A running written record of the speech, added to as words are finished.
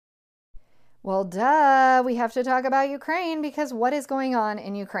Well, duh, we have to talk about Ukraine because what is going on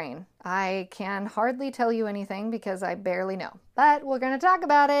in Ukraine? I can hardly tell you anything because I barely know, but we're going to talk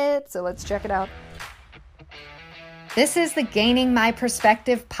about it, so let's check it out. This is the Gaining My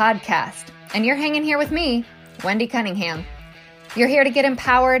Perspective podcast, and you're hanging here with me, Wendy Cunningham. You're here to get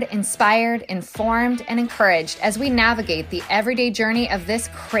empowered, inspired, informed, and encouraged as we navigate the everyday journey of this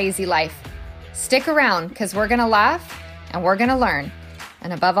crazy life. Stick around because we're going to laugh and we're going to learn,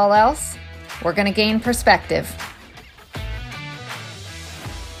 and above all else, we're going to gain perspective.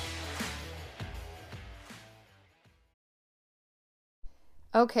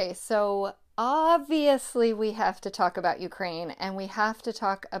 Okay, so obviously we have to talk about Ukraine, and we have to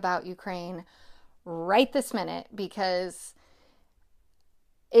talk about Ukraine right this minute because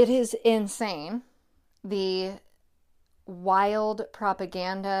it is insane. The wild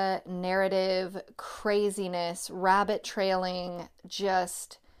propaganda, narrative, craziness, rabbit trailing,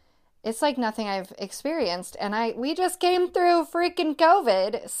 just it's like nothing I've experienced. And we just came through freaking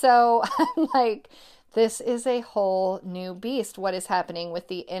COVID. So I'm like, this is a whole new beast. What is happening with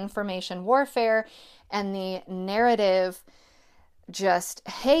the information warfare and the narrative just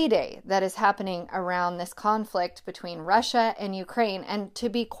heyday that is happening around this conflict between Russia and Ukraine. And to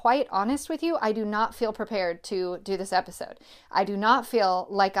be quite honest with you, I do not feel prepared to do this episode. I do not feel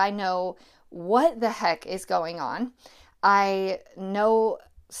like I know what the heck is going on. I know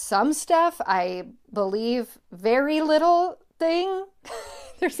some stuff. I believe very little thing.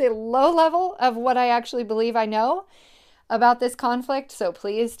 There's a low level of what I actually believe I know about this conflict. So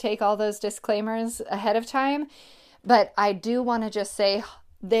please take all those disclaimers ahead of time. But I do want to just say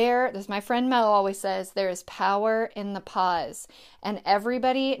as my friend Mo always says, there is power in the pause. And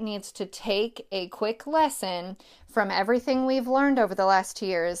everybody needs to take a quick lesson from everything we've learned over the last 2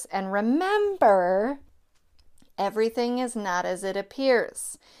 years. And remember, everything is not as it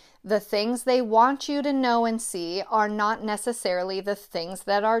appears. The things they want you to know and see are not necessarily the things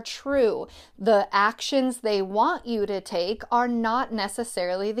that are true. The actions they want you to take are not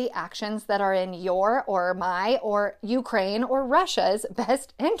necessarily the actions that are in your or my or Ukraine or Russia's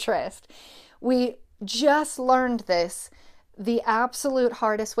best interest. We just learned this the absolute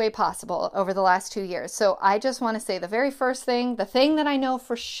hardest way possible over the last 2 years. So I just want to say the very first thing, the thing that I know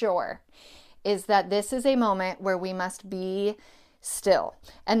for sure, is that this is a moment where we must be still.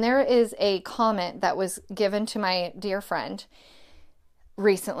 And there is a comment that was given to my dear friend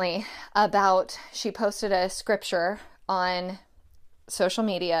recently about, she posted a scripture on social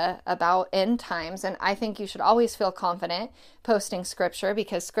media about end times. And I think you should always feel confident posting scripture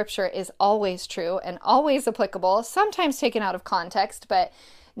because scripture is always true and always applicable, sometimes taken out of context, but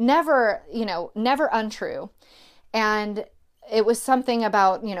never untrue. And it was something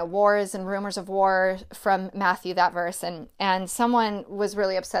about, wars and rumors of war from Matthew, that verse. And someone was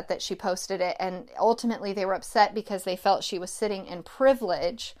really upset that she posted it. And ultimately they were upset because they felt she was sitting in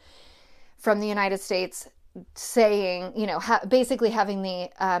privilege from the United States, saying, basically having the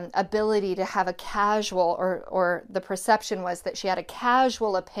ability to have a casual, or the perception was that she had a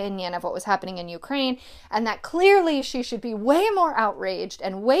casual opinion of what was happening in Ukraine, and that clearly she should be way more outraged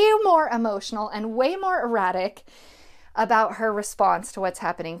and way more emotional and way more erratic about her response to what's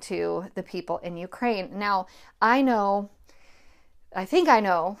happening to the people in Ukraine. Now, I think I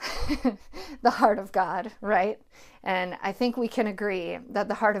know the heart of God, right? And I think we can agree that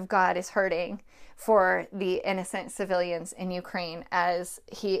the heart of God is hurting for the innocent civilians in Ukraine, as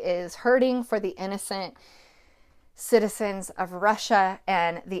he is hurting for the innocent citizens of Russia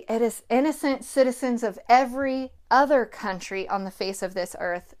and the innocent citizens of every other country on the face of this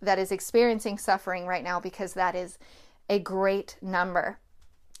earth that is experiencing suffering right now, because that is a great number.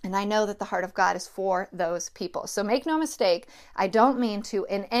 And I know that the heart of God is for those people. So make no mistake, I don't mean to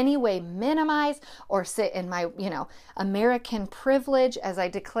in any way minimize or sit in my, American privilege as I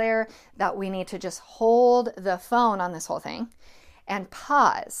declare that we need to just hold the phone on this whole thing and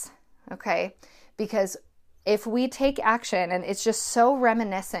pause, okay? Because if we take action, and it's just so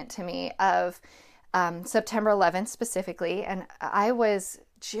reminiscent to me of September 11th specifically, and I was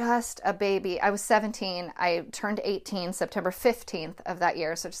just a baby. I was 17. I turned 18 September 15th of that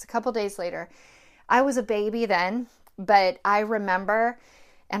year. So just a couple days later. I was a baby then, but I remember,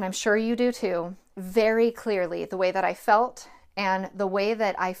 and I'm sure you do too, very clearly the way that I felt and the way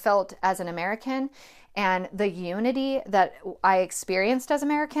that I felt as an American and the unity that I experienced as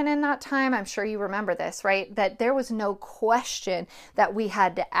American in that time. I'm sure you remember this, right? That there was no question that we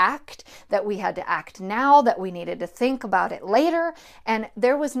had to act now, that we needed to think about it later. And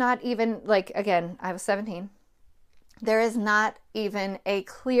there was not even, again, I was 17. There is not even a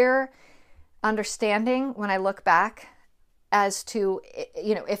clear understanding when I look back as to,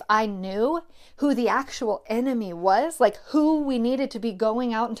 if I knew who the actual enemy was, like who we needed to be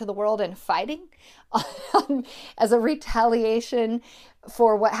going out into the world and fighting as a retaliation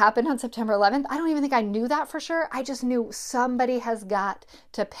for what happened on September 11th. I don't even think I knew that for sure. I just knew somebody has got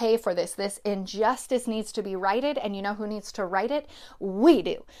to pay for this. This injustice needs to be righted. And you know who needs to right it? We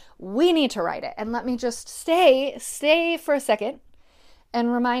do. We need to right it. And let me just stay for a second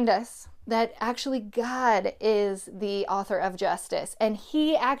and remind us that actually God is the author of justice, and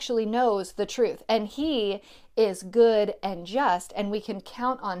he actually knows the truth, and he is good and just, and we can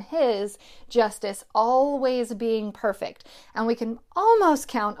count on his justice always being perfect, and we can almost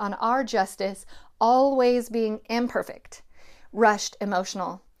count on our justice always being imperfect, rushed,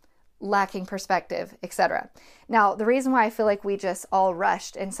 emotional, lacking perspective, etc. Now, the reason why I feel like we just all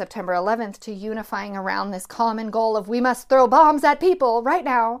rushed in September 11th to unifying around this common goal of we must throw bombs at people right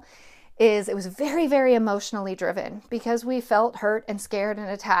now is it was very, very emotionally driven because we felt hurt and scared and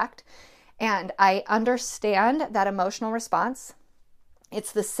attacked. And I understand that emotional response.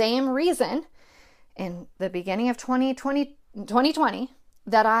 It's the same reason in the beginning of 2020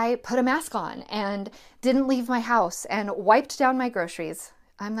 that I put a mask on and didn't leave my house and wiped down my groceries.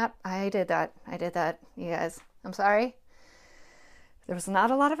 I did that, you guys. I'm sorry. There was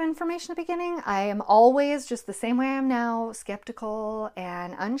not a lot of information at the beginning. I am always just the same way I am now, skeptical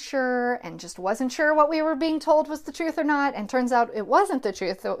and unsure, and just wasn't sure what we were being told was the truth or not. And turns out it wasn't the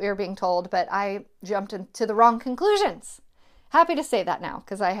truth that we were being told, but I jumped into the wrong conclusions. Happy to say that now,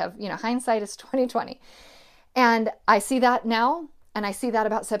 because I have, hindsight is 2020. And I see that now, and I see that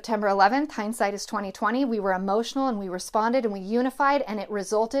about September 11th. Hindsight is 2020. We were emotional and we responded and we unified, and it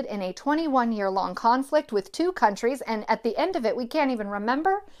resulted in a 21-year-long conflict with two countries. And at the end of it, we can't even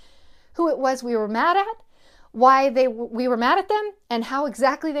remember who it was we were mad at, why we were mad at them, and how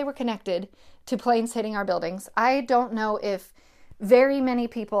exactly they were connected to planes hitting our buildings. I don't know if very many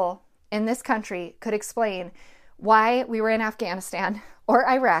people in this country could explain why we were in Afghanistan, or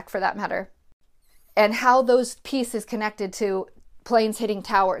Iraq for that matter, and how those pieces connected to planes hitting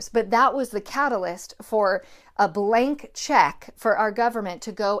towers. But that was the catalyst for a blank check for our government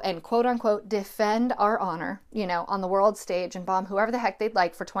to go and quote unquote defend our honor, on the world stage and bomb whoever the heck they'd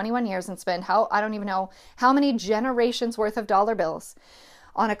like for 21 years and spend I don't even know how many generations worth of dollar bills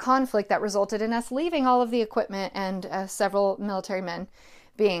on a conflict that resulted in us leaving all of the equipment and several military men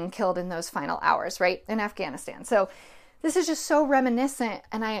being killed in those final hours, right, in Afghanistan. So this is just so reminiscent,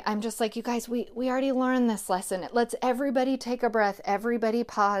 and I'm just like, you guys, we already learned this lesson. It lets everybody take a breath, everybody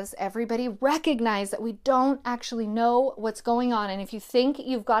pause, everybody recognize that we don't actually know what's going on. And if you think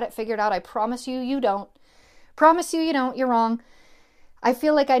you've got it figured out, I promise you, you don't. Promise you, you don't. You're wrong. I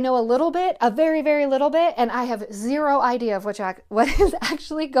feel like I know a little bit, a very, very little bit, and I have zero idea of what is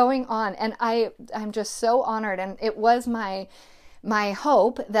actually going on. And I'm just so honored, and it was my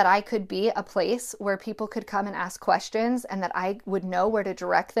hope that I could be a place where people could come and ask questions, and that I would know where to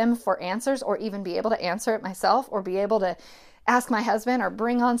direct them for answers, or even be able to answer it myself, or be able to ask my husband or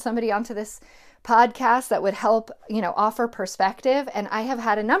bring on somebody onto this podcast that would help, offer perspective. And I have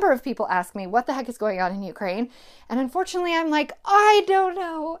had a number of people ask me what the heck is going on in Ukraine. And unfortunately, I'm like, I don't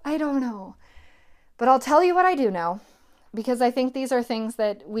know. But I'll tell you what I do know, because I think these are things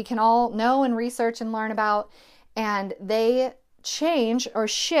that we can all know and research and learn about. And they change or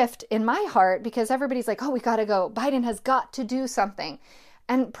shift in my heart because everybody's like, oh, we got to go. Biden has got to do something.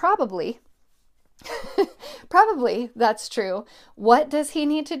 And probably that's true. What does he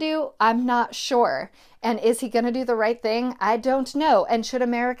need to do? I'm not sure. And is he going to do the right thing? I don't know. And should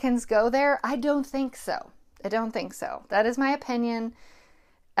Americans go there? I don't think so. That is my opinion.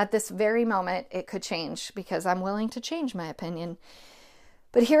 At this very moment, it could change because I'm willing to change my opinion.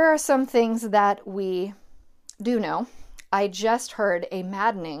 But here are some things that we do know. I just heard a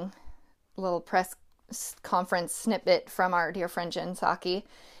maddening little press conference snippet from our dear friend Jen Psaki.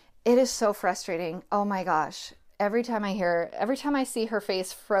 It is so frustrating. Oh my gosh. Every time I see her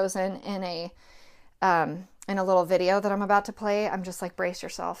face frozen in a little video that I'm about to play, I'm just like, brace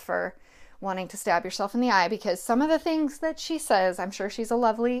yourself for wanting to stab yourself in the eye, because some of the things that she says, I'm sure she's a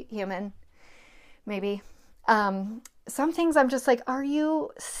lovely human, maybe. Some things I'm just like, are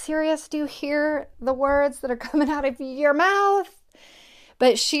you serious? Do you hear the words that are coming out of your mouth?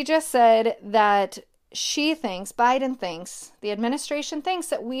 But she just said that Biden thinks, the administration thinks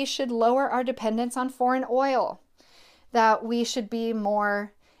that we should lower our dependence on foreign oil, that we should be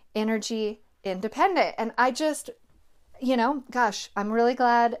more energy independent. And I just, gosh, I'm really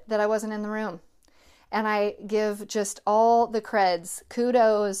glad that I wasn't in the room. And I give just all the creds,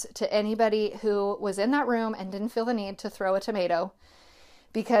 kudos to anybody who was in that room and didn't feel the need to throw a tomato,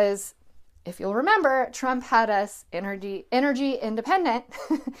 because if you'll remember, Trump had us energy independent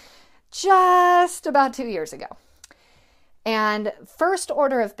just about 2 years ago. And first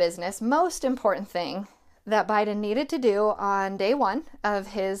order of business, most important thing that Biden needed to do on day one of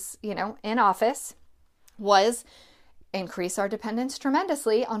his, in office was increase our dependence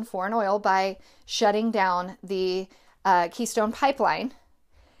tremendously on foreign oil by shutting down the Keystone Pipeline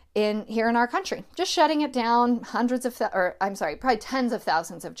here in our country. Just shutting it down, probably tens of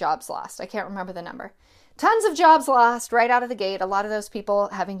thousands of jobs lost. I can't remember the number. Tons of jobs lost right out of the gate. A lot of those people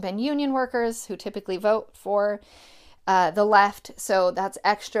having been union workers who typically vote for the left. So that's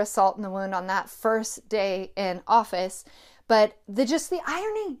extra salt in the wound on that first day in office. But the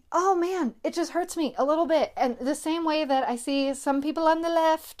irony, oh man, it just hurts me a little bit. And the same way that I see some people on the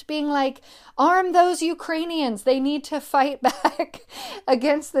left being like, arm those Ukrainians. They need to fight back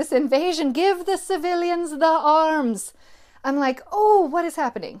against this invasion. Give the civilians the arms. I'm like, oh, what is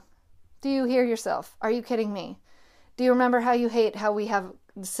happening? Do you hear yourself? Are you kidding me? Do you remember how you hate how we have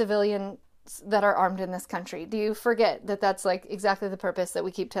civilians that are armed in this country? Do you forget that that's like exactly the purpose that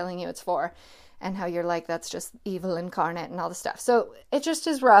we keep telling you it's for? And how you're like, that's just evil incarnate and all the stuff. So it just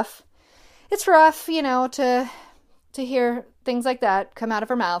is rough. It's rough, to hear things like that come out of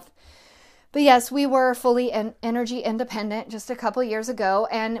her mouth. But yes, we were fully energy independent just a couple years ago.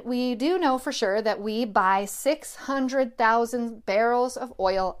 And we do know for sure that we buy 600,000 barrels of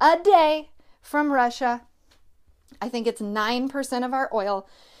oil a day from Russia. I think it's 9% of our oil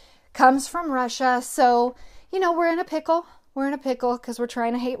comes from Russia. So, we're in a pickle. We're in a pickle because we're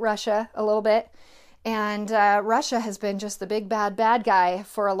trying to hate Russia a little bit. And Russia has been just the big, bad guy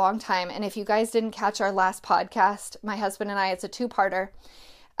for a long time. And if you guys didn't catch our last podcast, my husband and I, it's a two-parter.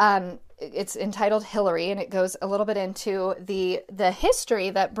 It's entitled Hillary, and it goes a little bit into the history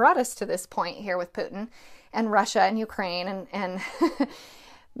that brought us to this point here with Putin and Russia and Ukraine. And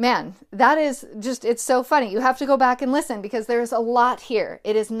man, that is just, it's so funny. You have to go back and listen because there's a lot here.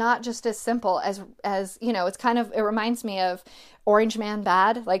 It is not just as simple as it's kind of, it reminds me of Orange Man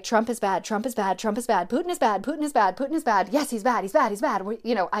bad. Like Trump is bad, Trump is bad, Trump is bad, Putin is bad, Putin is bad, Putin is bad. Yes, he's bad, he's bad, he's bad.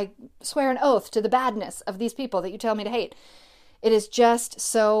 I swear an oath to the badness of these people that you tell me to hate. It is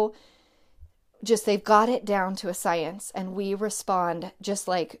they've got it down to a science, and we respond just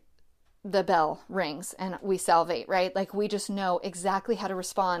like the bell rings and we salivate, right? Like we just know exactly how to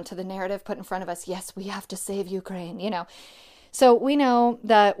respond to the narrative put in front of us. Yes, we have to save Ukraine, So we know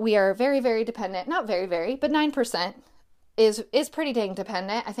that we are very, very dependent, not very, very, but 9% is pretty dang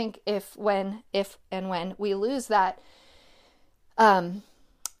dependent. I think if and when we lose that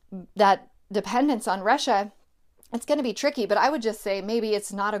dependence on Russia, it's going to be tricky, but I would just say maybe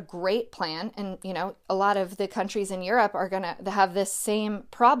it's not a great plan. And, a lot of the countries in Europe are going to have this same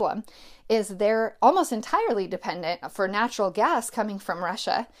problem, is they're almost entirely dependent for natural gas coming from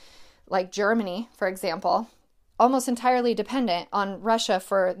Russia, like Germany, for example, almost entirely dependent on Russia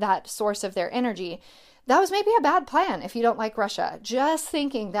for that source of their energy. That was maybe a bad plan if you don't like Russia. Just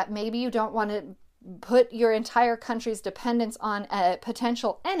thinking that maybe you don't want to put your entire country's dependence on a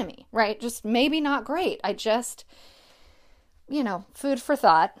potential enemy, right? Just maybe not great. Food for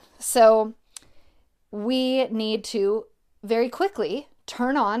thought. So we need to very quickly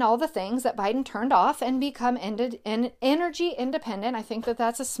turn on all the things that Biden turned off and become energy independent. I think that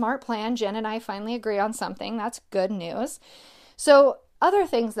that's a smart plan. Jen and I finally agree on something. That's good news. So other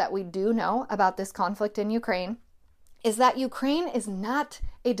things that we do know about this conflict in Ukraine is that Ukraine is not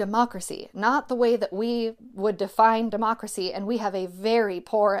a democracy, not the way that we would define democracy. And we have a very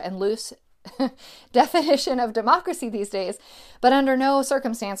poor and loose definition of democracy these days. But under no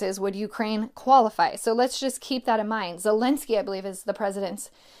circumstances would Ukraine qualify. So let's just keep that in mind. Zelensky, I believe is the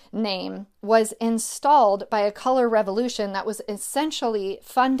president's name, was installed by a color revolution that was essentially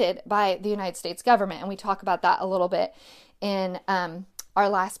funded by the United States government. And we talk about that a little bit in our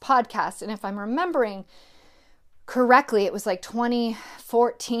last podcast. And if I'm remembering correctly, it was like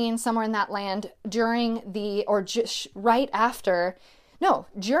 2014, somewhere in that land, during the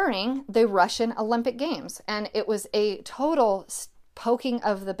Russian Olympic Games. And it was a total poking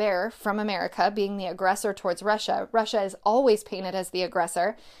of the bear from America being the aggressor towards Russia. Russia is always painted as the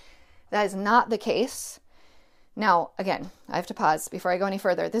aggressor. That is not the case. Now, again, I have to pause before I go any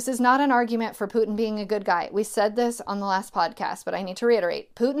further. This is not an argument for Putin being a good guy. We said this on the last podcast, but I need to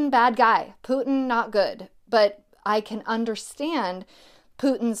reiterate. Putin, bad guy. Putin, not good. But I can understand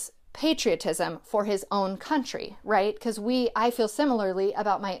Putin's patriotism for his own country, right? Because I feel similarly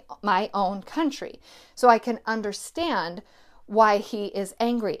about my own country. So I can understand why he is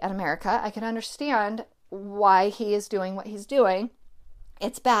angry at America. I can understand why he is doing what he's doing.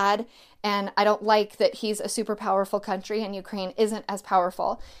 It's bad, and I don't like that he's a super powerful country and Ukraine isn't as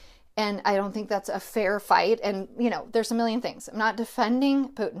powerful. And I don't think that's a fair fight. And, there's a million things. I'm not defending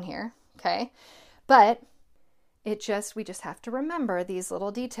Putin here, okay? But we just have to remember these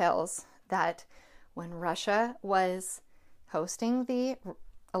little details that when Russia was hosting the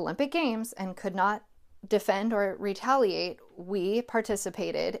Olympic Games and could not defend or retaliate, we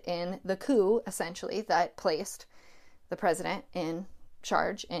participated in the coup, essentially, that placed the president in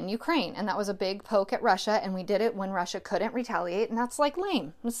charge in Ukraine. And that was a big poke at Russia, and we did it when Russia couldn't retaliate, and that's like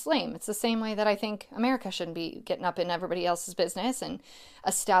lame. It's lame. It's the same way that I think America shouldn't be getting up in everybody else's business and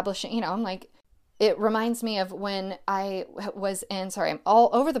establishing, I'm like, it reminds me of when I was I'm all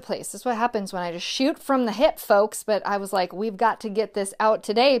over the place. This is what happens when I just shoot from the hip, folks. But I was like, we've got to get this out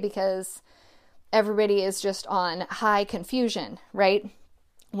today because everybody is just on high confusion, right?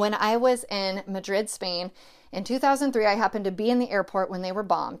 When I was in Madrid, Spain, in 2003, I happened to be in the airport when they were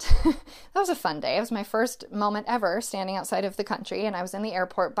bombed. That was a fun day. It was my first moment ever standing outside of the country, and I was in the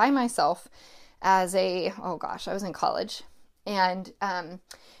airport by myself I was in college. And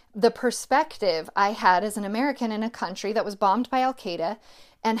the perspective I had as an American in a country that was bombed by Al-Qaeda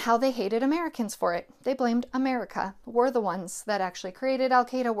and how they hated Americans for it. They blamed America. We're the ones that actually created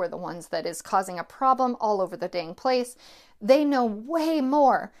Al-Qaeda. We're the ones that is causing a problem all over the dang place. They know way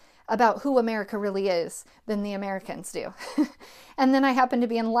more about who America really is than the Americans do. And then I happened to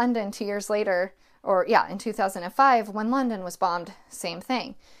be in London 2 years later, in 2005, when London was bombed, same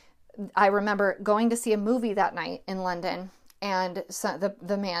thing. I remember going to see a movie that night in London, and so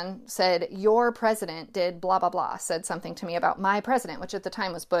the man said, your president did blah, blah, blah, said something to me about my president, which at the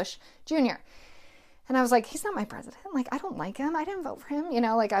time was Bush Jr. And I was like, he's not my president. Like, I don't like him. I didn't vote for him.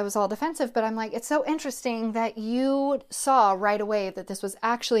 I was all defensive, but I'm like, it's so interesting that you saw right away that this was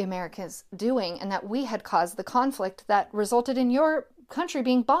actually America's doing and that we had caused the conflict that resulted in your country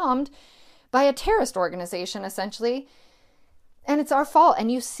being bombed by a terrorist organization, essentially. And it's our fault.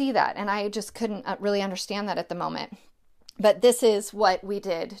 And you see that. And I just couldn't really understand that at the moment. But this is what we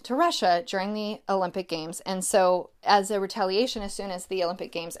did to Russia during the Olympic Games. And so as a retaliation, as soon as the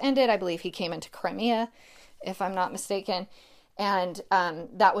Olympic Games ended, I believe he came into Crimea, if I'm not mistaken. And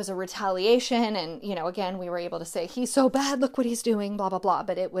that was a retaliation. And, again, we were able to say, he's so bad, look what he's doing, blah, blah, blah.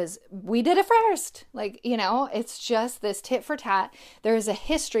 But we did it first. It's just this tit for tat. There is a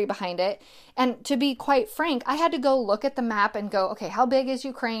history behind it. And to be quite frank, I had to go look at the map and go, okay, how big is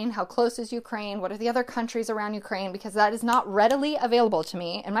Ukraine? How close is Ukraine? What are the other countries around Ukraine? Because that is not readily available to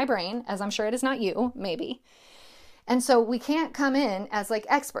me in my brain, as I'm sure it is not you, maybe. And so we can't come in as like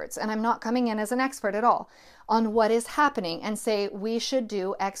experts, and I'm not coming in as an expert at all on what is happening and say we should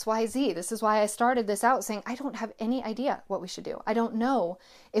do X, Y, Z. This is why I started this out saying I don't have any idea what we should do. I don't know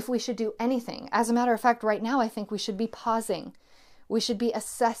if we should do anything. As a matter of fact, right now I think we should be pausing. We should be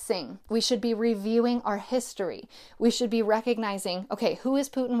assessing. We should be reviewing our history. We should be recognizing, okay, who is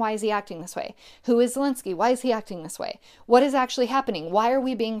Putin? Why is he acting this way? Who is Zelensky? Why is he acting this way? What is actually happening? Why are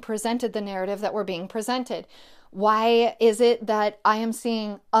we being presented the narrative that we're being presented? Why is it that I am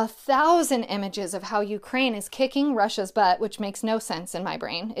seeing 1,000 images of how Ukraine is kicking Russia's butt, which makes no sense in my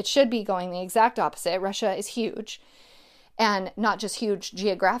brain? It should be going the exact opposite. Russia is huge, and not just huge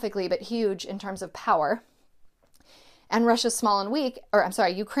geographically, but huge in terms of power. And Russia's small and weak,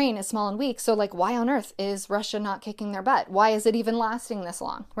 Ukraine is small and weak. So why on earth is Russia not kicking their butt? Why is it even lasting this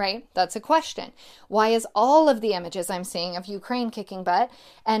long, right? That's a question. Why is all of the images I'm seeing of Ukraine kicking butt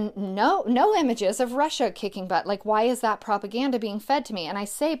and no images of Russia kicking butt? Why is that propaganda being fed to me? And I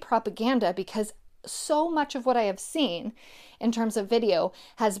say propaganda because so much of what I have seen in terms of video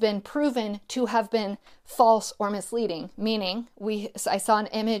has been proven to have been false or misleading. Meaning, I saw an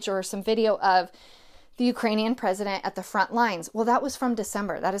image or some video of the Ukrainian president at the front lines. Well, that was from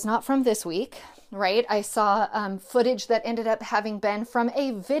December. That is not from this week, right? I saw footage that ended up having been from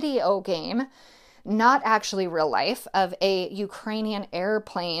a video game, not actually real life, of a Ukrainian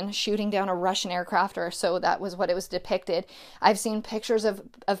airplane shooting down a Russian aircraft, or so that was what it was depicted. I've seen pictures of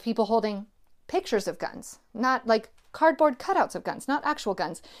people holding pictures of guns, not cardboard cutouts of guns, not actual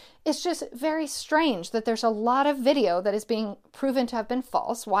guns. It's just very strange that there's a lot of video that is being proven to have been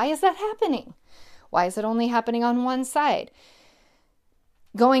false. Why is that happening? Why is it only happening on one side?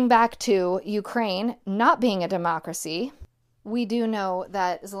 Going back to Ukraine not being a democracy, we do know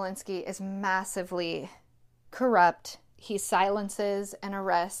that Zelensky is massively corrupt. He silences and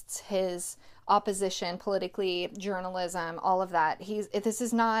arrests his opposition politically, journalism, all of that. This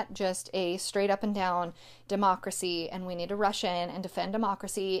is not just a straight up and down democracy and we need to rush in and defend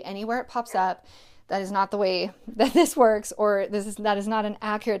democracy anywhere it pops up. That is not the way that this works, or that is not an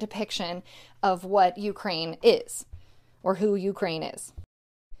accurate depiction of what Ukraine is or who Ukraine is.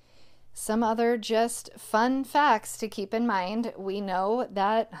 Some other just fun facts to keep in mind. We know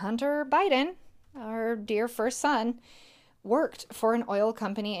that Hunter Biden, our dear first son, worked for an oil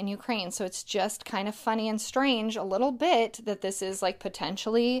company in Ukraine. So it's just kind of funny and strange a little bit that this is like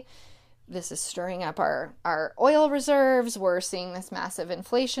potentially, this is stirring up our oil reserves. We're seeing this massive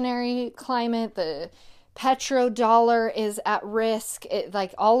inflationary climate. The petrodollar is at risk.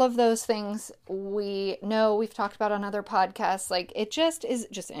 Like all of those things we know, we've talked about on other podcasts. Like it just is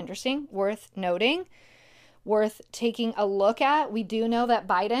just interesting, worth noting, worth taking a look at. We do know that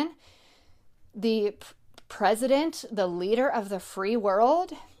Biden, the president, the leader of the free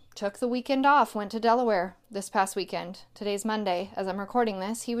world, took the weekend off, went to Delaware this past weekend. Today's Monday as I'm recording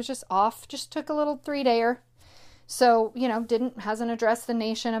this. He was just off, just took a little 3-dayer. So, hasn't addressed the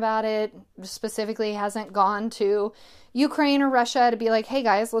nation about it. Specifically, hasn't gone to Ukraine or Russia to be like, hey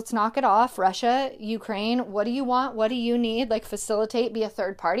guys, let's knock it off. Russia, Ukraine, what do you want? What do you need? Like facilitate, be a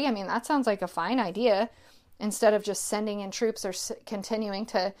third party. I mean, that sounds like a fine idea instead of just sending in troops or continuing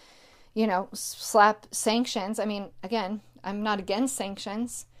to, slap sanctions. I mean, again, I'm not against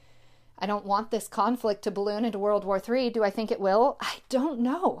sanctions. I don't want this conflict to balloon into World War III. Do I think it will? I don't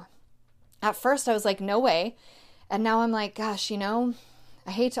know. At first, I was like, no way. And now I'm like, gosh, I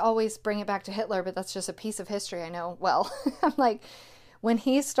hate to always bring it back to Hitler, but that's just a piece of history I know well. I'm like, when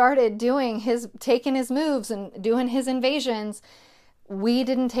he started taking his moves and doing his invasions, we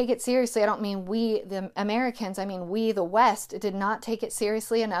didn't take it seriously. I don't mean we, the Americans, I mean we, the West, did not take it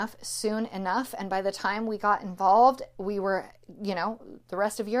seriously enough, soon enough. And by the time we got involved, we were, the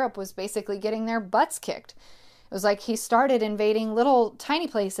rest of Europe was basically getting their butts kicked. It was like he started invading little tiny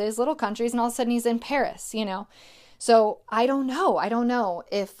places, little countries, and all of a sudden he's in Paris, So I don't know. I don't know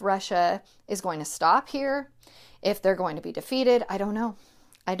if Russia is going to stop here, if they're going to be defeated. I don't know.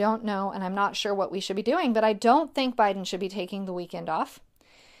 I don't know, and I'm not sure what we should be doing, but I don't think Biden should be taking the weekend off.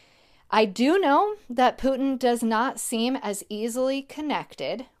 I do know that Putin does not seem as easily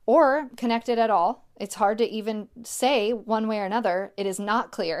connected or connected at all. It's hard to even say one way or another. It is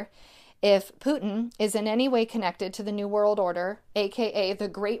not clear if Putin is in any way connected to the New World Order, aka the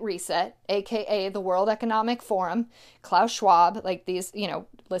Great Reset, aka the World Economic Forum, Klaus Schwab, like these,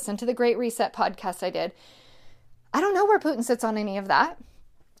 listen to the Great Reset podcast I did. I don't know where Putin sits on any of that.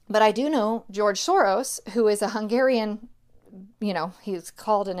 But I do know George Soros, who is a Hungarian, he's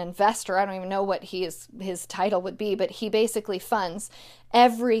called an investor. I don't even know what his title would be, but he basically funds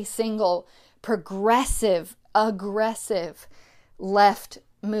every single progressive, aggressive left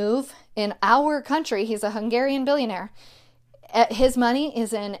move in our country. He's a Hungarian billionaire. His money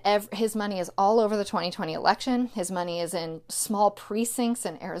is all over the 2020 election. His money is in small precincts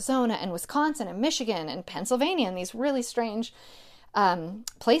in Arizona and Wisconsin and Michigan and Pennsylvania and these really strange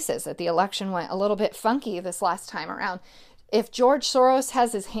places that the election went a little bit funky this last time around. If George Soros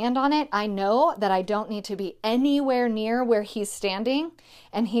has his hand on it, I know that I don't need to be anywhere near where he's standing,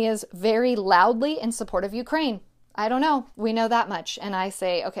 and he is very loudly in support of Ukraine. I don't know. We know that much. And I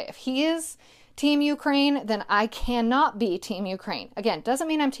say, okay, if he is Team Ukraine, then I cannot be Team Ukraine. Again, doesn't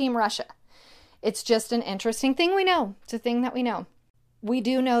mean I'm Team Russia. It's just an interesting thing we know. It's a thing that we know. We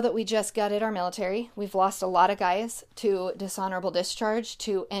do know that we just gutted our military. We've lost a lot of guys to dishonorable discharge,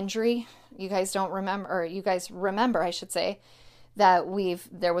 to injury. You guys remember, I should say, that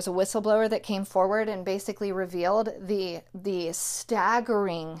there was a whistleblower that came forward and basically revealed the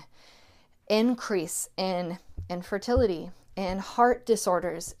staggering increase in infertility, in heart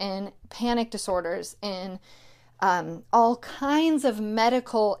disorders, in panic disorders, in all kinds of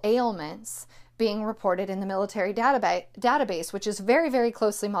medical ailments being reported in the military database, which is very, very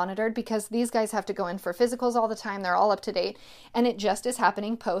closely monitored because these guys have to go in for physicals all the time. They're all up to date, and it just is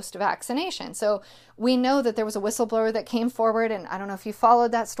happening post-vaccination. So we know that there was a whistleblower that came forward, and I don't know if you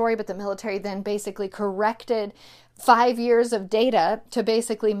followed that story, but the military then basically corrected 5 years of data to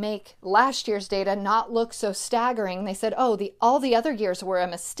basically make last year's data not look so staggering. They said, all the other years were a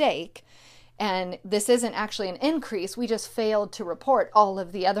mistake. And this isn't actually an increase. We just failed to report all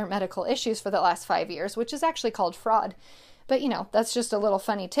of the other medical issues for the last 5 years, which is actually called fraud. But, that's just a little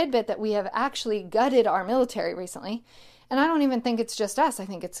funny tidbit that we have actually gutted our military recently. And I don't even think it's just us. I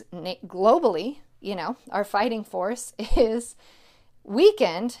think it's globally, our fighting force is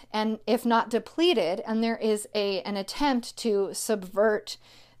weakened and if not depleted. And there is an attempt to subvert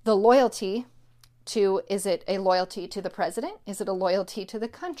the loyalty to, is it a loyalty to the president? Is it a loyalty to the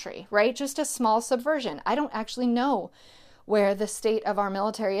country, right? Just a small subversion. I don't actually know where the state of our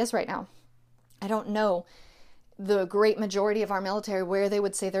military is right now. I don't know the great majority of our military where they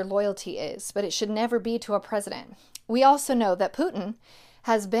would say their loyalty is, but it should never be to a president. We also know that Putin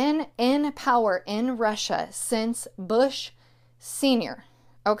has been in power in Russia since Bush Sr.,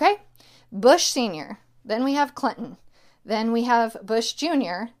 Okay? Bush Sr., then we have Clinton, then we have Bush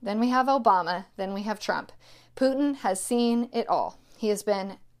Jr., then we have Obama, then we have Trump. Putin has seen it all. He has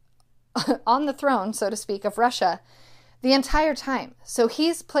been on the throne, so to speak, of Russia the entire time. So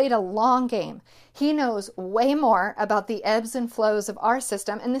he's played a long game. He knows way more about the ebbs and flows of our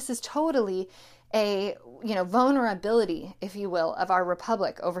system, and this is totally a vulnerability, if you will, of our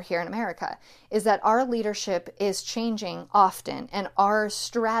republic over here in America, is that our leadership is changing often, and our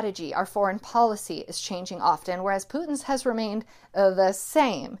strategy, our foreign policy is changing often, whereas Putin's has remained the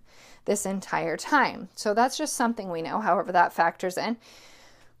same this entire time. So that's just something we know, however that factors in.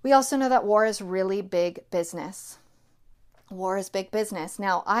 We also know that war is really big business. War is big business.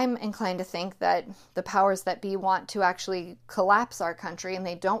 Now, I'm inclined to think that the powers that be want to actually collapse our country, and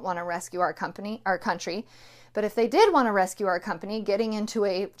they don't want to rescue our country. But if they did want to rescue our country, getting into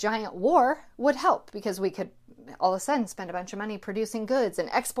a giant war would help, because we could all of a sudden spend a bunch of money producing goods and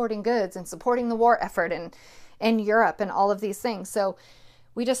exporting goods and supporting the war effort in Europe and all of these things. So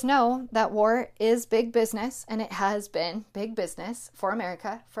we just know that war is big business, and it has been big business for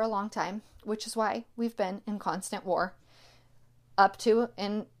America for a long time, which is why we've been in constant war up to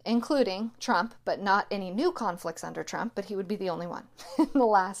and including Trump, but not any new conflicts under Trump, but he would be the only one in the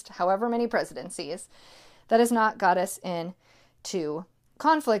last however many presidencies that has not got us into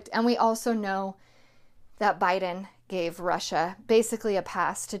conflict. And we also know that Biden gave Russia basically a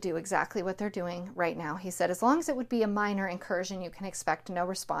pass to do exactly what they're doing right now. He said, as long as it would be a minor incursion, you can expect no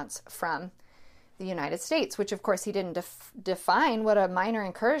response from the United States, which of course he didn't define what a minor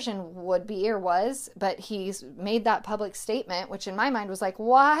incursion would be or was, but he's made that public statement, which in my mind was like,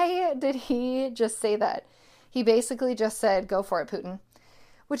 why did he just say that? He basically just said, go for it, Putin,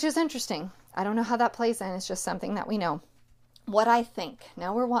 which is interesting. I don't know how that plays in. It's just something that we know. What I think,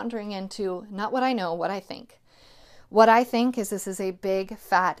 now we're wandering into not what I know, what I think. What I think is this is a big,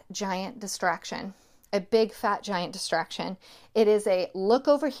 fat, giant distraction. A big, fat, giant distraction. It is a look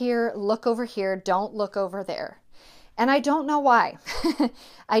over here, don't look over there. And I don't know why.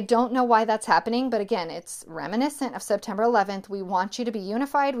 I don't know why that's happening, but again, it's reminiscent of September 11th. We want you to be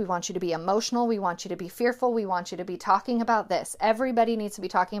unified. We want you to be emotional. We want you to be fearful. We want you to be talking about this. Everybody needs to be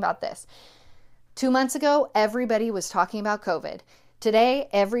talking about this. 2 months ago, everybody was talking about COVID. Today,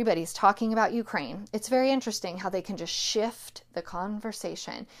 everybody's talking about Ukraine. It's very interesting how they can just shift the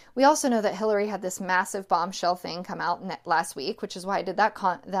conversation. We also know that Hillary had this massive bombshell thing come out last week, which is why I did that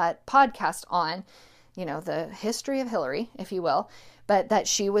podcast on, the history of Hillary, if you will, but that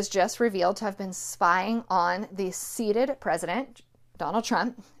she was just revealed to have been spying on the seated president, Donald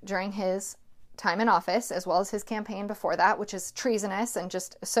Trump, during his time in office, as well as his campaign before that, which is treasonous and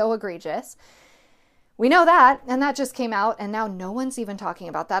just so egregious. We know that, and that just came out, and now no one's even talking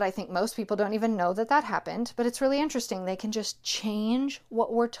about that. I think most people don't even know that that happened, but it's really interesting. They can just change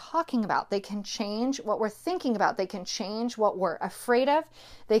what we're talking about. They can change what we're thinking about. They can change what we're afraid of.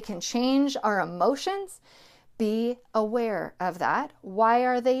 They can change our emotions. Be aware of that. Why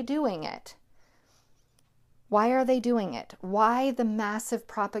are they doing it? Why are they doing it? Why the massive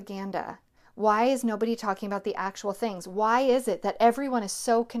propaganda? Why is nobody talking about the actual things? Why is it that everyone is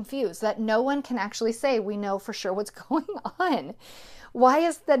so confused that no one can actually say we know for sure what's going on? Why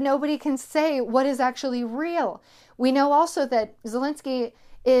is that nobody can say what is actually real? We know also that Zelensky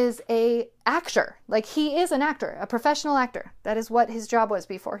is an actor. Like, he is an actor, a professional actor. That is what his job was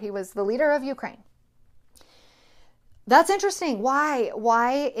before he was the leader of Ukraine. That's interesting. Why?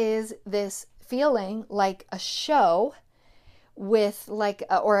 Why is this feeling like a show with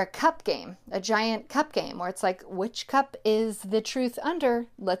or a cup game, a giant cup game, where it's like, which cup is the truth under?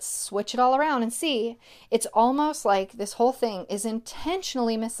 Let's switch it all around and see. It's almost like this whole thing is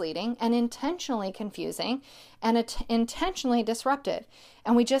intentionally misleading and intentionally confusing and intentionally disruptive.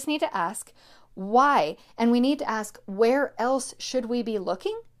 And we just need to ask why. And we need to ask, where else should we be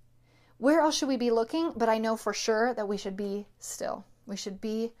looking? Where else should we be looking? But I know for sure that we should be still. We should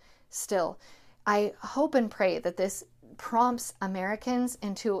be still. I hope and pray that this prompts Americans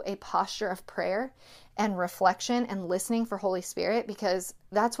into a posture of prayer and reflection and listening for Holy Spirit, because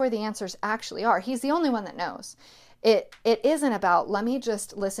that's where the answers actually are. He's the only one that knows. It isn't about, let me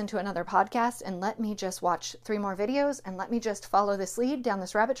just listen to another podcast and let me just watch 3 more videos and let me just follow this lead down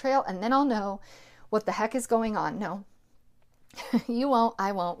this rabbit trail and then I'll know what the heck is going on. No, you won't,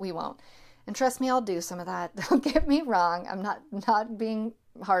 I won't, we won't. And trust me, I'll do some of that. Don't get me wrong. I'm not being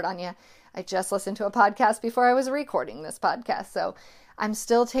hard on you. I just listened to a podcast before I was recording this podcast. So I'm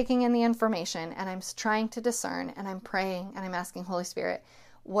still taking in the information and I'm trying to discern and I'm praying and I'm asking Holy Spirit,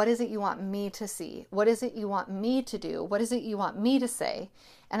 what is it you want me to see? What is it you want me to do? What is it you want me to say?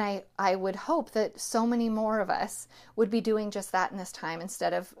 And I would hope that so many more of us would be doing just that in this time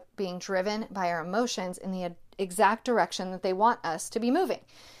instead of being driven by our emotions in the exact direction that they want us to be moving.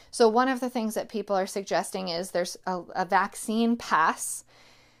 So one of the things that people are suggesting is there's a vaccine pass,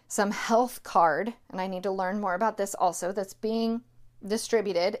 some health card, and I need to learn more about this also, that's being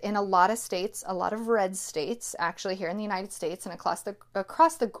distributed in a lot of states, a lot of red states, actually here in the United States and across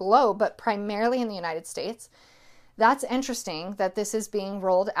the globe, but primarily in the United States. That's interesting that this is being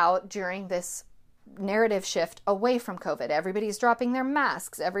rolled out during this narrative shift away from COVID. Everybody's dropping their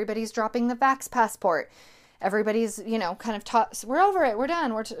masks. Everybody's dropping the Vax passport. Everybody's, kind of taught, we're over it, we're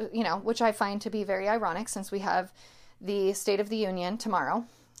done, which I find to be very ironic since we have the State of the Union tomorrow.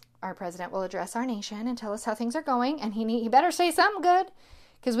 Our president will address our nation and tell us how things are going, and he better say something good,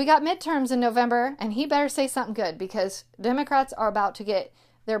 because we got midterms in November, and he better say something good, because Democrats are about to get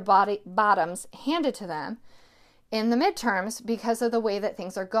their bottoms handed to them in the midterms because of the way that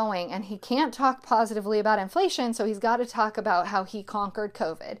things are going. And he can't talk positively about inflation, so he's got to talk about how he conquered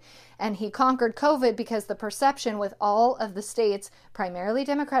COVID. And he conquered COVID because the perception with all of the states, primarily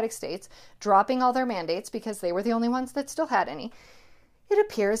Democratic states, dropping all their mandates because they were the only ones that still had any, it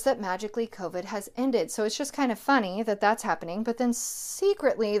appears that magically COVID has ended. So it's just kind of funny that that's happening. But then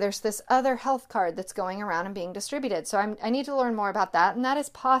secretly, there's this other health card that's going around and being distributed. So I need to learn more about that. And that is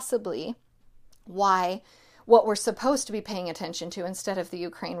possibly why what we're supposed to be paying attention to instead of the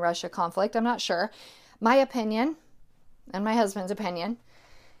Ukraine-Russia conflict. I'm not sure. My opinion, and my husband's opinion,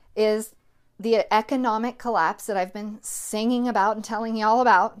 is the economic collapse that I've been singing about and telling you all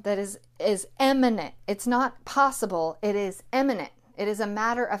about that is imminent. It's not possible. It is imminent. It is a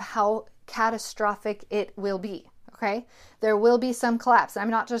matter of how catastrophic it will be, okay? There will be some collapse. I'm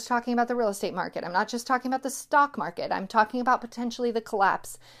not just talking about the real estate market. I'm not just talking about the stock market. I'm talking about potentially the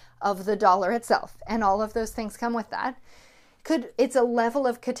collapse of the dollar itself, and all of those things come with that. It's a level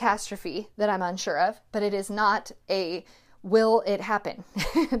of catastrophe that I'm unsure of, but it is not a will it happen.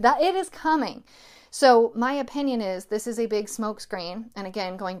 That it is coming. So my opinion is this is a big smokescreen, and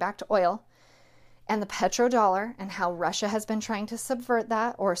again, going back to oil, and the petrodollar and how Russia has been trying to subvert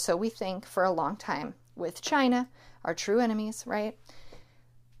that, or so we think, for a long time with China, our true enemies, right?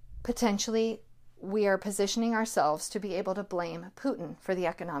 Potentially, we are positioning ourselves to be able to blame Putin for the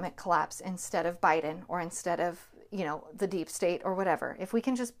economic collapse instead of Biden or instead of, the deep state or whatever. If we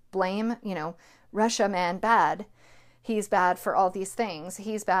can just blame, Russia, man, bad. He's bad for all these things.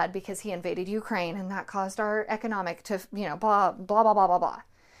 He's bad because he invaded Ukraine and that caused our economic to, blah, blah, blah, blah, blah, blah.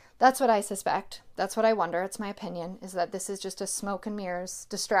 That's what I suspect. That's what I wonder. It's my opinion, is that this is just a smoke and mirrors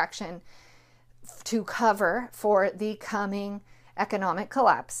distraction to cover for the coming economic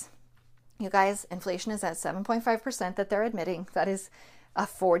collapse. You guys, inflation is at 7.5% that they're admitting. That is a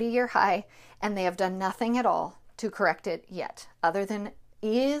 40-year high, and they have done nothing at all to correct it yet, other than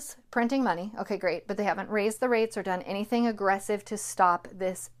is printing money. Okay, great, but they haven't raised the rates or done anything aggressive to stop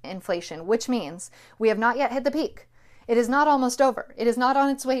this inflation, which means we have not yet hit the peak. It is not almost over. It is not on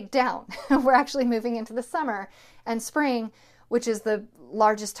its way down. We're actually moving into the summer and spring, which is the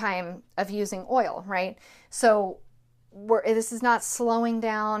largest time of using oil, right? So this is not slowing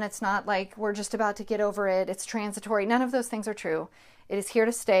down. It's not like we're just about to get over it. It's transitory. None of those things are true. It is here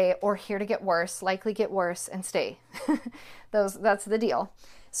to stay or here to get worse, likely get worse and stay. That's the deal.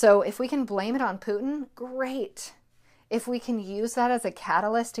 So if we can blame it on Putin, great. If we can use that as a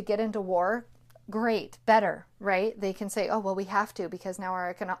catalyst to get into war, great, better, right? They can say, oh, well, we have to because now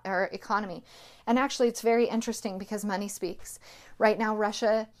our economy. And actually, it's very interesting because money speaks. Right now,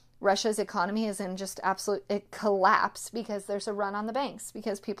 Russia's economy is in just absolute collapse because there's a run on the banks,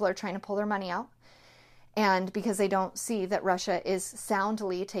 because people are trying to pull their money out, and because they don't see that Russia is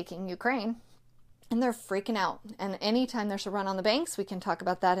soundly taking Ukraine, and they're freaking out. And anytime there's a run on the banks, we can talk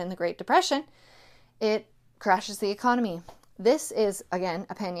about that in the Great Depression, it crashes the economy. This is, again,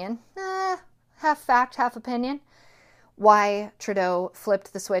 opinion, half fact, half opinion, why Trudeau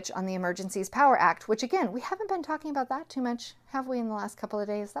flipped the switch on the Emergencies Power Act, which, again, we haven't been talking about that too much, have we, in the last couple of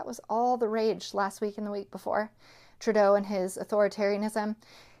days? That was all the rage last week and the week before. Trudeau and his authoritarianism.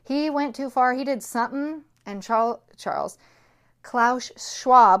 He went too far. He did something, and Klaus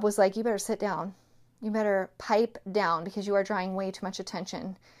Schwab was like, you better sit down. You better pipe down because you are drawing way too much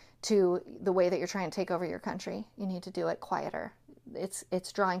attention to the way that you're trying to take over your country. You need to do it quieter.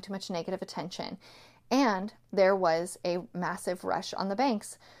 It's drawing too much negative attention. And there was a massive rush on the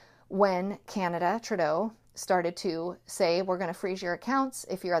banks when Canada, Trudeau, started to say, we're going to freeze your accounts.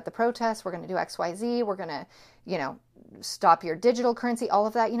 If you're at the protest, we're going to do XYZ. We're going to, stop your digital currency, all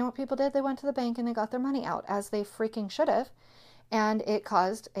of that. You know what people did? They went to the bank and they got their money out, as they freaking should have. And it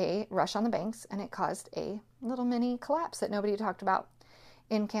caused a rush on the banks, and it caused a little mini collapse that nobody talked about.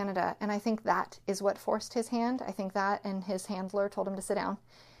 in Canada. And I think that is what forced his hand. I think that, and his handler told him to sit down.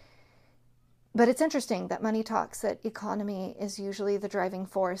 But it's interesting that money talks, that economy is usually the driving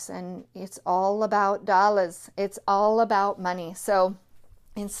force, and it's all about dollars. It's all about money. So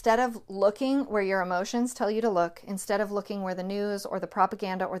instead of looking where your emotions tell you to look, instead of looking where the news or the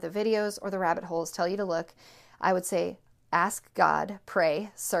propaganda or the videos or the rabbit holes tell you to look, I would say ask God,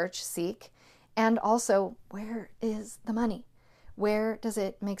 pray, search, seek, and also, where is the money? Where does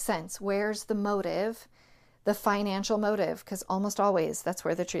it make sense? Where's the motive, the financial motive? Because almost always that's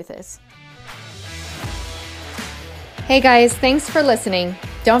where the truth is. Hey guys, thanks for listening.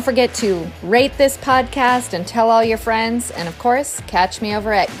 Don't forget to rate this podcast and tell all your friends. And of course, catch me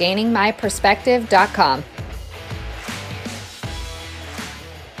over at gainingmyperspective.com.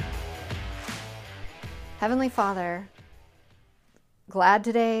 Heavenly Father, glad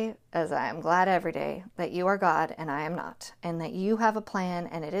today, as I am glad every day, that you are God and I am not, and that you have a plan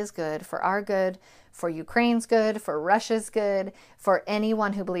and it is good for our good, for Ukraine's good, for Russia's good, for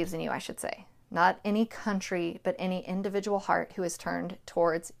anyone who believes in you, I should say. Not any country, but any individual heart who is turned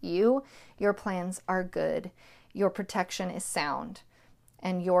towards you. Your plans are good. Your protection is sound.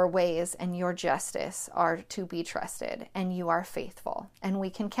 And your ways and your justice are to be trusted. And you are faithful. And we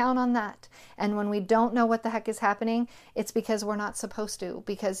can count on that. And when we don't know what the heck is happening, it's because we're not supposed to.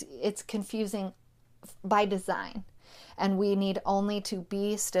 Because it's confusing by design. And we need only to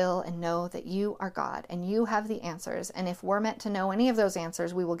be still and know that you are God and you have the answers. And if we're meant to know any of those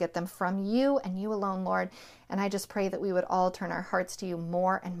answers, we will get them from you and you alone, Lord. And I just pray that we would all turn our hearts to you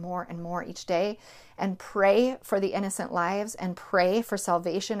more and more and more each day, and pray for the innocent lives, and pray for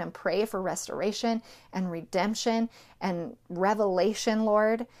salvation, and pray for restoration and redemption and revelation,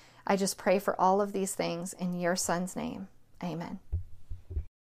 Lord. I just pray for all of these things in your Son's name. Amen.